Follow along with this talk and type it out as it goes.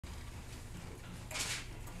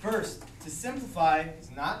First, to simplify, it's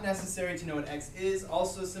not necessary to know what x is.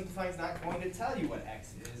 Also, simplifying is not going to tell you what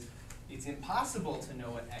x is. It's impossible to know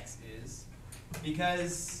what x is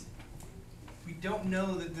because we don't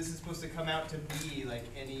know that this is supposed to come out to be like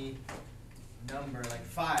any number, like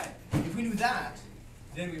 5. If we knew that,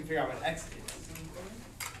 then we can figure out what x is.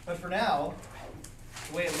 But for now,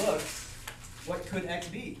 the way it looks, what could x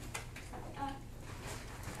be?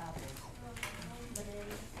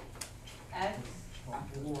 X.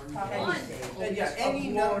 Yeah, any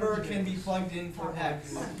number can be plugged in for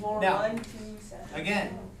x. Now,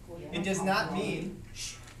 again, it does not mean.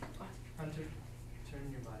 Shh, Hunter, turn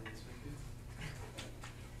your body this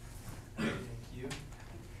way. Thank you.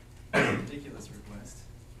 Ridiculous request.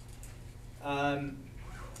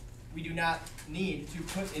 We do not need to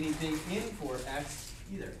put anything in for x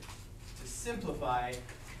either. To simplify,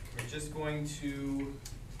 we're just going to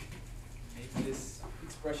make this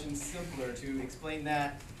expression simpler to explain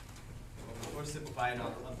that, or simplify it,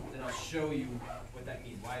 and then I'll show you what that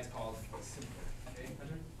means, why it's called simpler. Okay,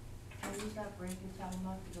 Hunter? Can you stop breaking time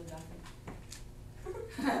off to go bathroom?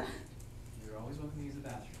 You're always welcome to use the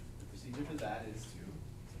bathroom. The procedure for that is to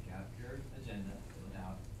take out your agenda, fill it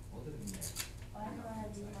out, hold it in there. I don't know how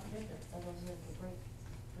to do my business. I don't know the break.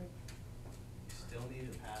 You still need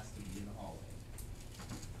a pass to be in the hallway.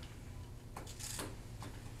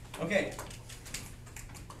 Okay.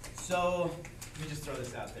 So let me just throw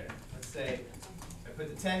this out there. Let's say I put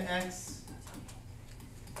the 10x,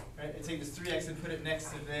 right? I take this 3x and put it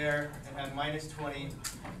next to there and have minus 20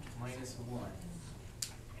 minus 1.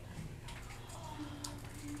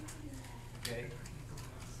 Okay.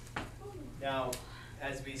 Now,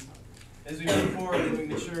 as we move forward and we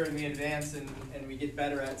mature and we advance and we get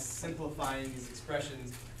better at simplifying these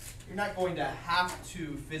expressions, you're not going to have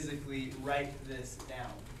to physically write this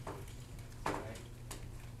down. Right?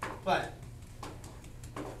 But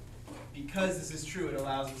because this is true, it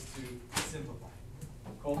allows us to simplify.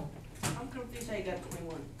 Cool? I'm confused how you got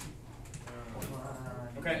 21.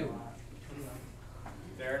 Okay.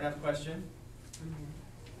 Fair enough question.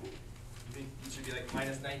 You think it should be like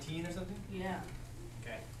minus 19 or something? Yeah.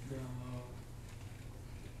 Okay.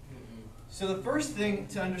 So the first thing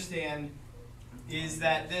to understand is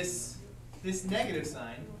that this negative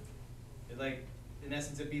sign, in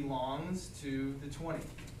essence, it belongs to the 20.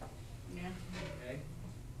 Yeah. Okay.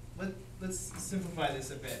 Let's simplify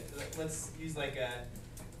this a bit. Let's use like a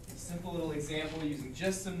simple little example using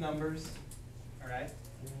just some numbers. All right.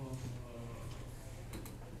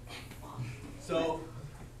 So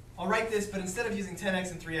I'll write this, but instead of using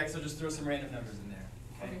 10x and 3x, I'll just throw some random numbers in there.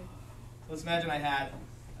 Okay. Let's imagine I had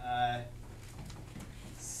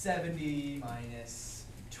 70 minus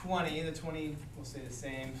 20. The 20 will stay the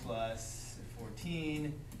same, plus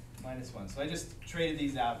 14 minus 1. So I just traded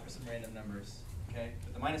these out for some random numbers. Okay?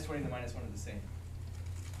 But the minus 20 and the minus 1 are the same.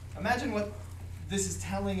 Imagine what this is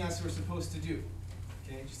telling us we're supposed to do.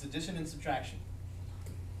 Okay? Just addition and subtraction.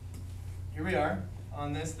 Here we are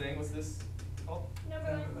on this thing. What's this called?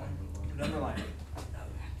 Number line.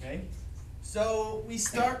 Okay? So we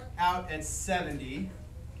start out at 70.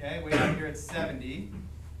 Okay? Way down here at 70.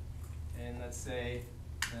 And let's say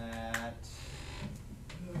that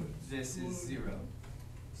this is 0.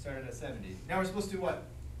 Started at 70. Now we're supposed to do what?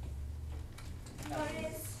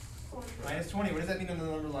 Minus 20. What does that mean on the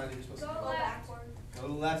number line that you're supposed to do? Go backward. Go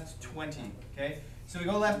left 20. Okay? So we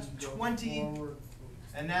go left 20,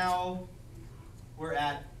 and now we're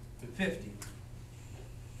at 50.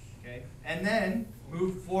 Okay? And then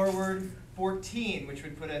move forward 14, which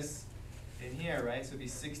would put us in here, right? So it'd be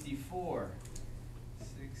 64.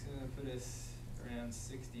 Put us around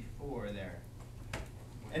 64 there.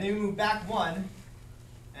 And then we move back 1,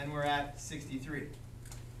 and we're at 63. Okay?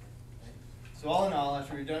 So all in all,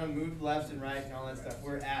 after we've done a move left and right and all that stuff,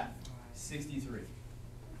 we're at 63.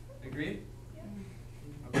 Agreed?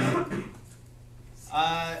 Okay.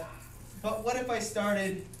 But what if I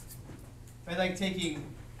started by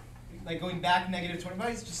going back negative 20? If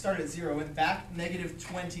I just started at 0, went back negative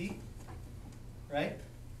 20, right?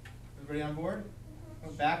 Everybody on board?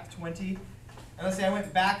 Went back 20. And let's say I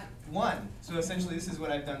went back 1. So essentially this is what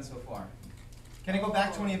I've done so far. Can I go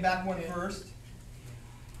back 20 and back 1 first?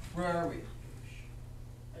 Where are we?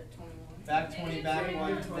 At 21. Back 20, back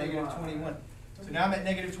 1, negative 21. So now I'm at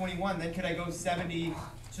negative 21. Then could I go 70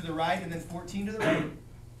 to the right and then 14 to the right?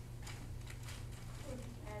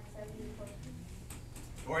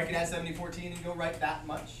 Or I could add 70, 14 and go right that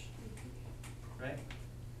much. Right?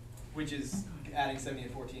 Which is, adding 70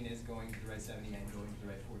 and 14 is going to the right 70 and going to the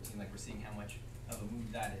right 14. Like we're seeing how much of a move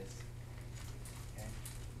that is. Okay?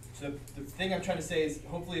 So the thing I'm trying to say is,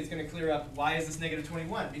 hopefully it's going to clear up, why is this negative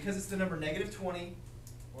 21? Because it's the number negative 20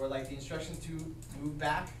 or like the instructions to move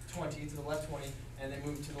back 20 to the left 20, and then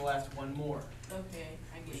move to the left one more, Okay,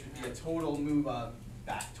 I get which it would now. be a total move of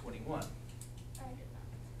back 21.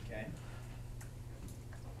 Okay?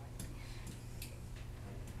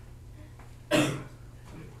 Right.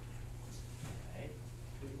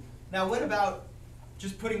 Now what about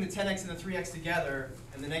just putting the 10x and the 3x together,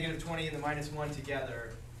 and the negative 20 and the minus 1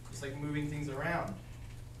 together, just like moving things around?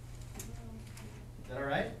 Is that all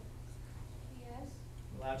right? Yes.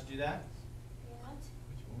 Allowed to do that? Yes.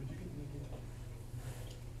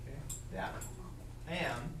 Okay. Yeah, I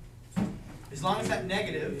am. As long as that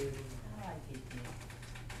negative,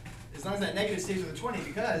 as long as that negative stays with the 20,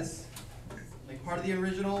 because like part of the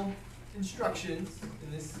original instructions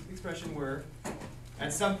in this expression were,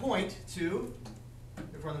 at some point to,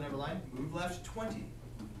 if we're on the number line, move left 20.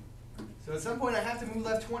 So at some point I have to move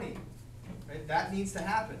left 20. Right? That needs to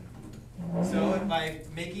happen. So by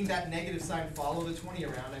making that negative sign follow the 20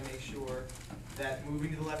 around, I make sure that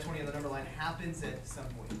moving to the left 20 on the number line happens at some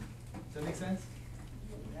point. Does that make sense?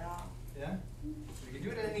 Yeah. Yeah? So we can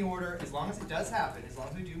do it in any order as long as it does happen, as long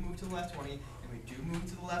as we do move to the left 20 and we do move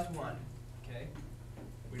to the left 1. Okay?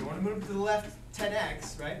 We don't want to move to the left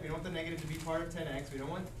 10x, right? We don't want the negative to be part of 10x. We don't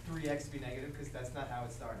want 3x to be negative because that's not how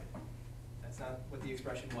it started. That's not what the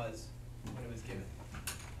expression was when it was given.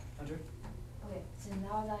 Hunter? Okay, so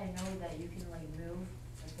now that I know that you can like move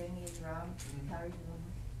the thingies around, Mhm. how are you doing?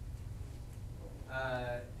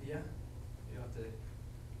 Yeah. You'll have to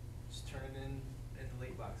just turn it in the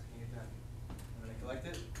late box when you're done. And when I collect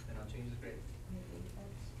it, then I'll change the grade.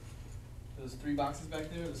 Those 3 boxes back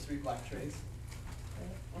there, those 3 black trays.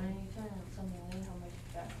 When you turn something in, how much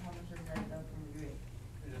does that go from the grade?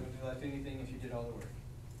 It doesn't do left anything if you did all the work.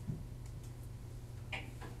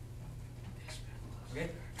 Okay?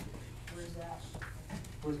 Where's that?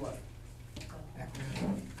 Where's what? I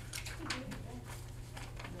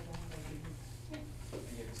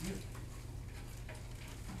gave it to you.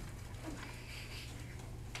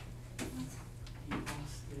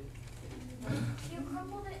 You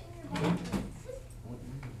crumbled it in your bag.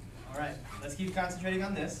 All right, let's keep concentrating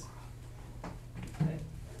on this. Okay.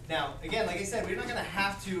 Now, again, like I said, we're not going to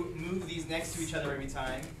have to move these next to each other every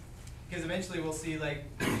time, because eventually we'll see, like,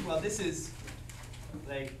 well, this is,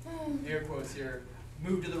 like, air quotes here,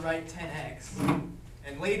 move to the right 10x,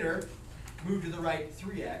 and later, move to the right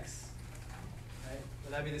 3x, right?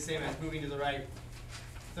 Well, that'd be the same as moving to the right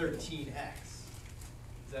 13x.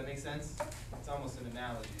 Does that make sense? It's almost an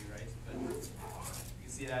analogy, right? But you can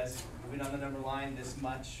see it as moving on the number line this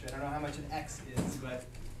much. I don't know how much an x is, but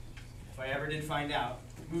if I ever did find out,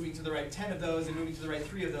 moving to the right 10 of those and moving to the right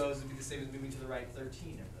 3 of those would be the same as moving to the right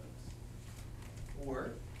 13 of those.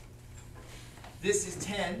 Or, this is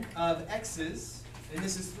 10 of x's, and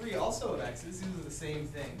this is 3 also of x's. These are the same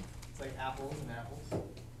thing. It's like apples and apples.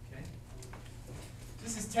 Okay?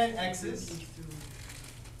 This is 10 x's.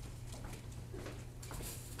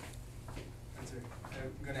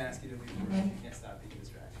 I'm going to ask you to leave the room. You can't stop being a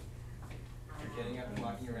distraction. You're getting up and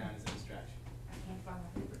walking around is a distraction. I can't find my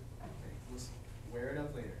paper. Okay, we'll wear it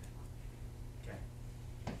up later. Okay.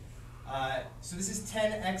 So this is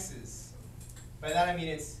 10 x's. By that I mean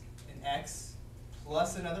it's an x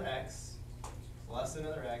plus another x plus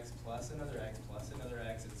another x plus another x plus another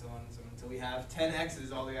x and so on and so on until we have 10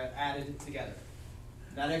 x's all added together.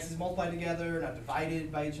 Not x's multiplied together, not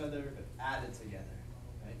divided by each other, but added together.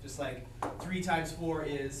 Right? Just like 3 times 4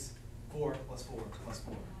 is 4 plus 4 plus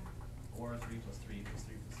 4. Or 3 plus 3 plus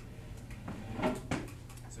 3 plus 3.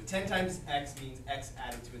 So 10 times x means x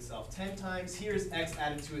added to itself 10 times. Here's x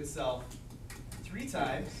added to itself 3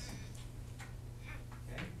 times.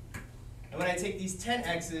 Okay? And when I take these 10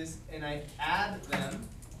 x's and I add them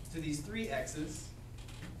to these 3 x's,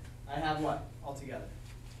 I have what altogether?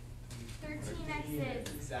 13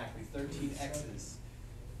 X's. Exactly, 13 x's.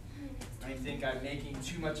 I think I'm making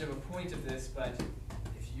too much of a point of this, but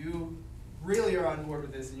if you really are on board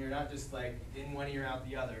with this and you're not just like in one ear out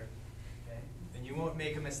the other, okay, then you won't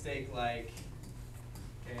make a mistake like,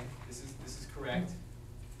 okay, this is correct,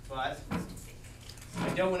 but I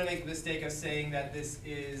don't want to make the mistake of saying that this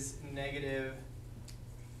is negative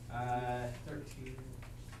 13,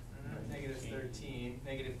 negative 13,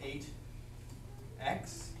 negative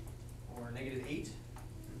 8x, or negative 8.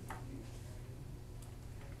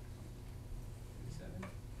 7?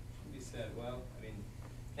 Should be said, well, I mean,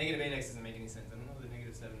 negative 8x doesn't make any sense. I don't know that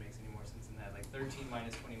negative 7 makes any more sense than that. Like 13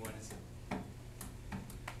 minus 21 is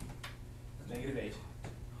negative 8.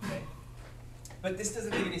 Okay? But this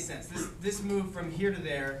doesn't make any sense. This move from here to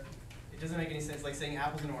there, it doesn't make any sense, like saying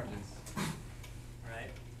apples and oranges.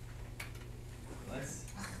 Right? Let's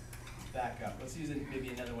back up. Let's use maybe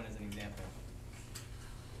another one as an example.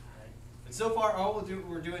 But so far, all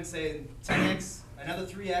we're doing, say, 10x, another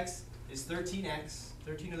 3x is 13x,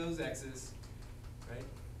 13 of those x's, right?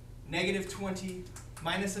 Negative 20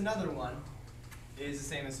 minus another one is the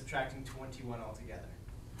same as subtracting 21 altogether.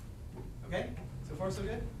 Okay? So far, so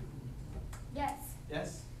good? Yes.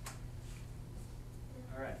 Yes?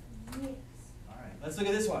 All right. Yes. All right. Let's look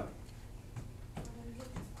at this one. All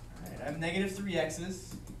right. I have negative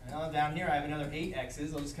 3x's. Now down here, I have another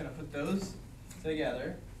 8x's. I'll just kind of put those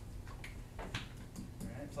together. All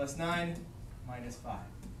right. Plus 9 minus 5.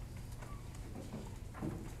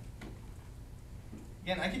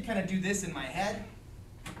 Again, I could kind of do this in my head.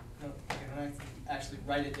 No, when I actually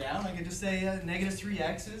write it down, I could just say negative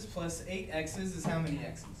 3x's plus 8x's is how many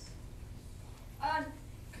x's? A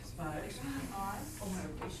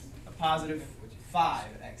positive 5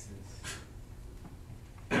 x's.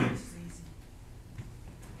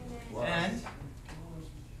 And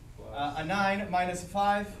a 9 minus a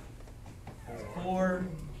 5 is 4.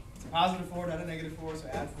 It's a positive 4, not a negative 4, so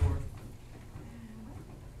add 4.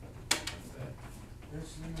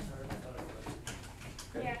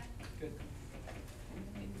 Yeah. Good.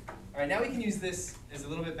 All right, now we can use this as a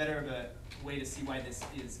little bit better of a way to see why this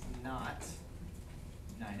is not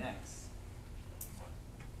 9x. Right?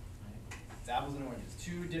 It's apples and oranges.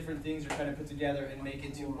 Two different things are trying to put together and make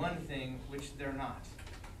into one thing, which they're not.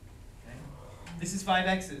 Okay? This is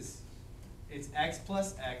 5x's. It's x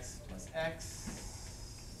plus x plus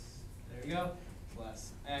x. There we go.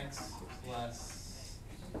 Plus x plus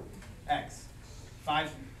x.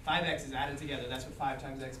 5x is added together. That's what 5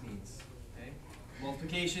 times x means. Okay?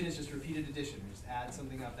 Multiplication is just repeated addition. We just add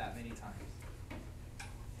something up that many times.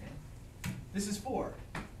 Okay? This is 4.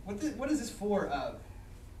 What is this 4 of?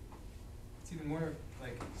 It's even more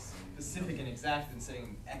like specific and exact than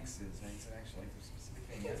saying x's, right? It's actually like a specific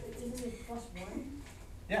thing. Isn't it plus 1?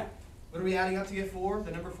 Yeah. What are we adding up to get 4?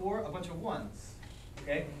 The number 4? A bunch of 1s.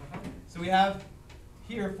 Okay? So we have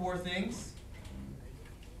here 4 things.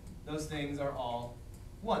 Those things are all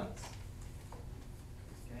 1s.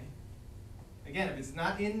 Okay? Again, if it's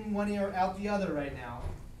not in one or out the other right now,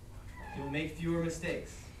 you'll make fewer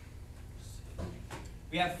mistakes.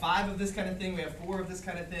 We have 5 of this kind of thing. We have 4 of this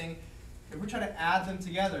kind of thing. If we're trying to add them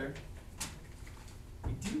together,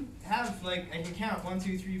 we do have, like, I can count 1,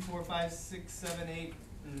 2, 3, 4, 5, 6, 7, 8,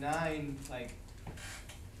 9, like,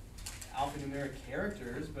 alphanumeric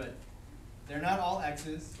characters, but they're not all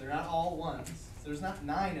x's. They're not all 1s. So there's not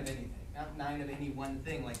 9 of anything. Not 9 of any one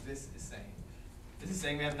thing like this is saying. This is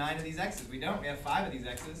saying we have 9 of these x's. We don't. We have 5 of these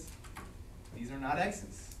x's. These are not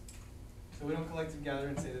x's. So we don't collect together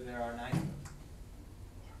and say that there are 9 of them.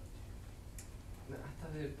 I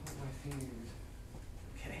thought they'd put my fingers.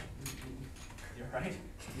 Okay. You're right?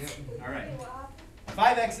 Yep. All right. Wait, what happened?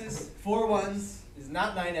 5 x's, 4 1s is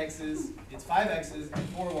not 9 x's. It's 5 x's and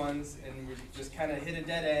 4 1s, and we just kind of hit a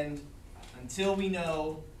dead end until we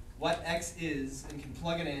know what x is and can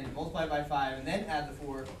plug it in, multiply it by 5, and then add the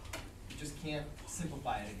 4. You just can't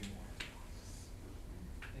simplify it anymore.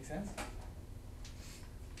 Make sense?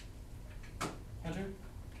 Hunter?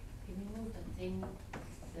 Can you move the thing,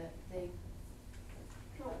 the thing,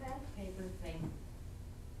 Notepad? paper thing?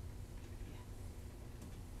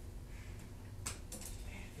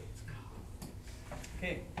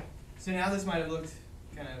 Okay, so now this might have looked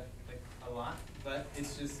kind of like a lot, but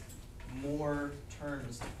it's just more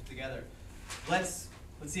terms to put together. Let's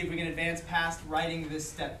see if we can advance past writing this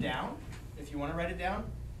step down. If you want to write it down,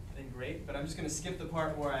 then great, but I'm just going to skip the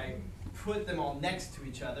part where I put them all next to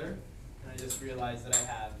each other, and I just realized that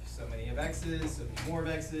I have so many of x's, so many more of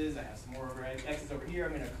x's, I have some more over x's over here,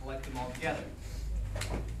 I'm going to collect them all together.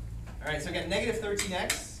 All right, so I got negative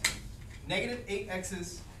 13x, negative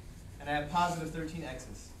 8x's, and I have positive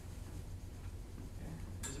 13x's. Okay.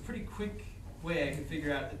 There's a pretty quick way I can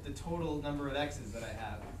figure out the total number of x's that I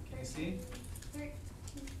have. Can you see? 13.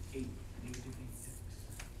 8, negative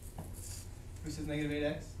 8x. Who says negative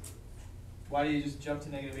 8x? Why do you just jump to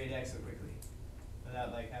negative 8x so quickly?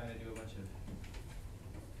 Without like having to do a bunch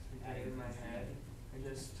of I did in my head. I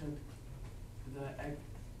just took the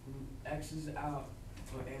x's out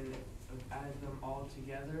and added them all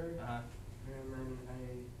together, Uh-huh. and then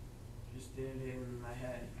I just did it in my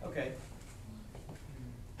head. Okay.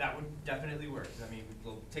 That would definitely work. I mean,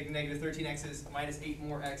 we'll take negative 13x's minus 8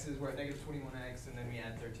 more x's, we're at negative 21x, and then we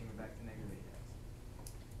add 13, we're back to negative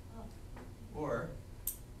 8x. Oh. Or,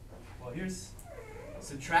 well, here's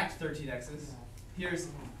subtract 13x's. Here's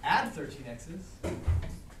add 13x's.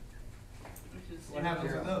 What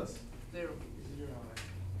happens with those? 0.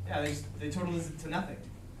 Yeah, they total this to nothing.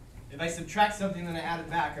 If I subtract something, then I add it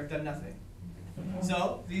back, I've done nothing.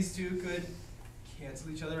 So these two could cancel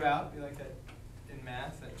each other out, be like that in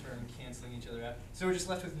math, that term canceling each other out. So we're just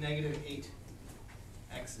left with negative 8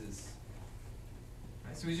 x's.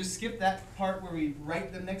 Right, so we just skip that part where we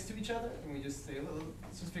write them next to each other, and we just say, well,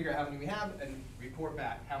 let's just figure out how many we have, and report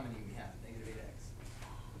back how many we have, negative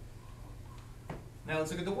 8x. Now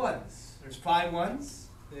let's look at the ones. There's 5 ones,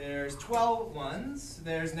 there's 12 ones,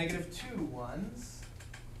 there's negative 2 ones.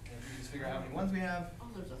 And we just figure out how many ones we have. Oh,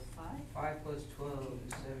 there's a 5? 5 plus 12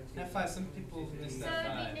 is 17. That 5, some people miss So that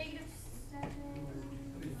it'd 5. be negative 7.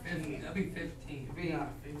 That'd be 15. It'd be Yeah,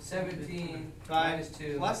 17 5 minus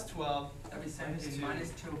 2. plus 12. That'd be minus 17 2. minus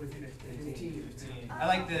 2 would be 15. 15. I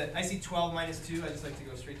like I see 12 minus 2, I just like to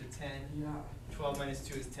go straight to 10. Yeah. 12 minus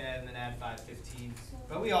 2 is 10, then add 5, 15.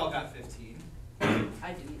 But we all got 15.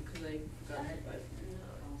 I didn't, because I forgot it, but.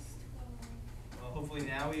 Well, hopefully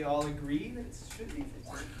now we all agree that it should be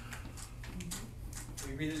 15.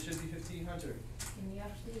 We agree that it should be 15, Hunter? Can you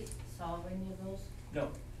actually solve any of those? No.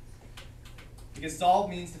 Because solve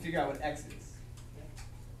means to figure out what x is.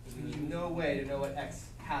 There's no way to know what x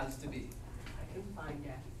has to be. I can find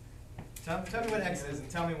that. Tell me what x is and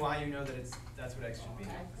tell me why you know that that's what x should be.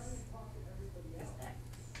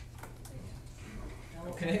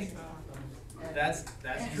 Okay? That's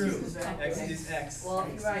true. X is x. Well,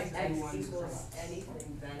 if you write x equals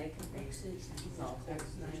anything, then it can x is equal to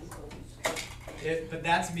But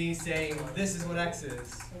that's me saying this is what x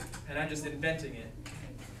is, and I'm just inventing it.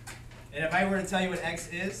 And if I were to tell you what x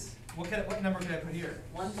is, what number could I put here?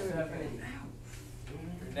 1 through infinity.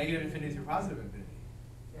 Negative infinity through positive infinity.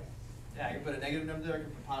 Yeah, I can put a negative number there, I can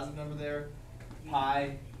put a positive number there.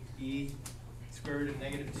 Pi, e, square root of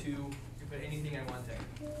negative 2. You can put anything I want there.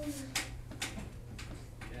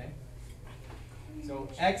 Okay? So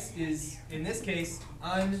x is, in this case,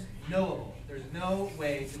 unknowable. There's no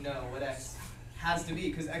way to know what x has to be,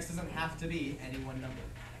 because x doesn't have to be any one number.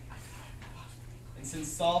 And since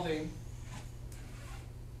solving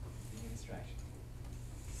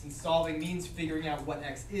means figuring out what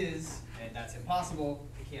x is, and that's impossible,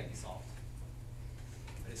 it can't be solved.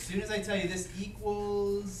 But as soon as I tell you this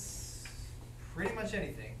equals pretty much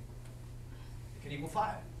anything, it can equal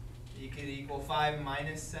 5. It can equal 5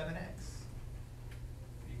 minus 7x.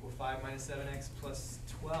 Equal 5 minus 7x plus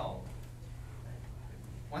 12.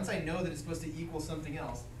 Once I know that it's supposed to equal something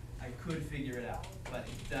else, I could figure it out, but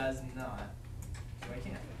it does not, so I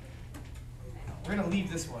can't. We're going to leave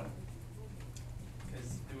this one,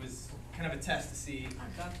 because it was kind of a test to see, I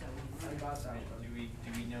got that one. I got that one.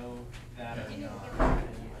 do we know that or not?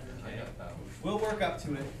 Okay. We'll work up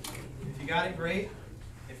to it. If you got it, great.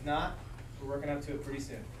 If not, we're working up to it pretty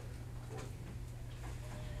soon.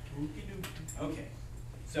 Okay.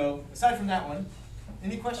 So aside from that one,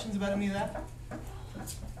 any questions about any of that?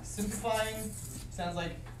 Simplifying sounds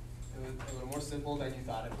like it was a little more simple than you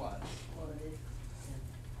thought it was. Well, it is.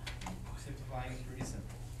 Simplifying is pretty simple.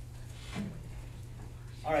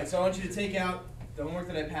 All right, so I want you to take out the homework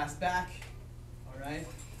that I passed back. All right.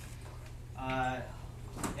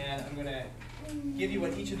 And I'm going to give you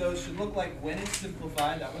what each of those should look like when it's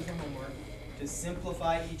simplified. That was your homework. To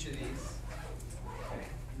simplify each of these. Okay.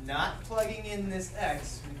 Not plugging in this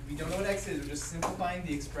x. We don't know what x is. We're just simplifying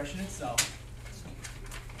the expression itself.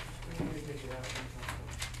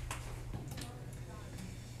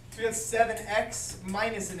 So we have 7x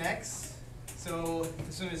minus an x. So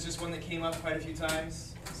this one is just one that came up quite a few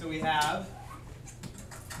times. So we have,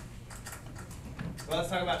 well, let's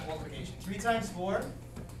talk about multiplication. 3 times 4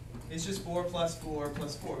 is just 4 plus 4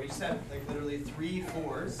 plus 4. We just have like literally 3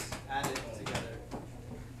 4s added together.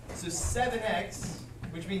 So 7x,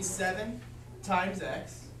 which means 7 times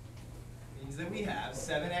x, means that we have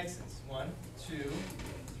 7 x's. 1, 2,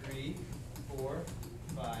 3, 4,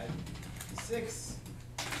 5, 6,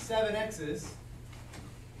 7 x's.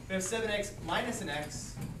 We have 7x minus an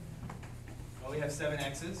x. Well, we have 7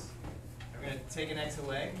 x's. We're going to take an x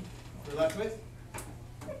away. We're left with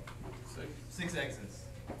 6 x's.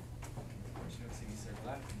 Of course, you don't see me circle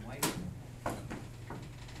that in white.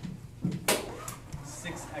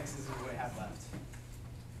 6 x's is what I have left.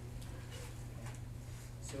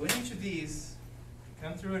 So in each of these, we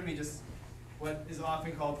come through and we just, what is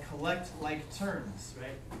often called collect like terms,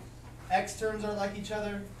 right? X terms are like each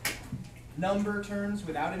other. Number terms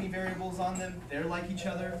without any variables on them, they're like each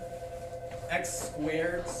other. X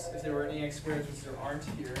squareds, if there were any x squareds, which there aren't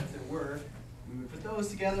here, if there were, we would put those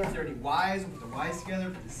together. If there are any y's, we'll put the y's together,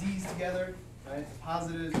 put the z's together, right? The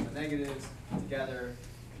positives and the negatives together,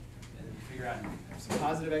 and then we figure out there's some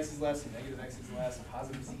positive x's left, some negative x's left, some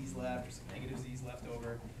positive z's left, or some negative z's left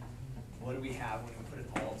over. What do we have when we put it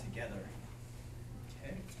all together?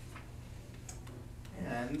 Okay.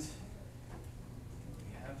 And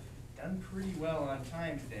we have done pretty well on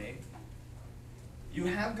time today. you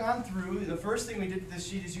have gone through, the first thing we did with this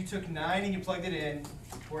sheet is you took 9 and you plugged it in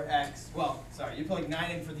for x. Well, sorry, you plugged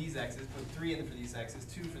 9 in for these x's, put 3 in for these x's,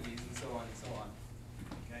 2 for these, and so on and so on.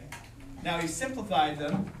 Okay? Now you simplified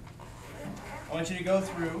them. I want you to go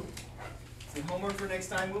through. The homework for next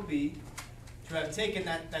time will be to have taken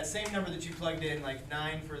that same number that you plugged in, like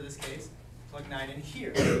 9 for this case, plug 9 in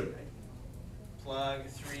here. Right? Plug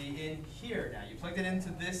 3 in here. Now you plugged it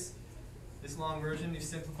into this long version, you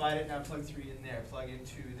simplified it, now plug 3 in there, plug in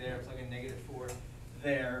 2 there, plug in -4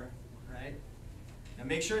 there, right? Now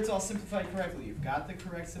make sure it's all simplified correctly. You've got the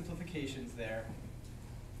correct simplifications there,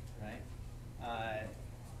 right?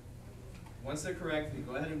 Once they're correct, you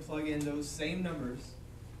go ahead and plug in those same numbers,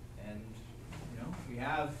 and you know, we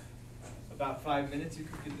have about 5 minutes. You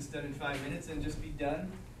could get this done in 5 minutes and just be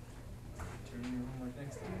done. Turn in your homework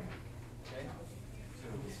next time, okay?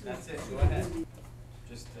 So that's it, go ahead.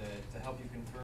 Just to help you confirm.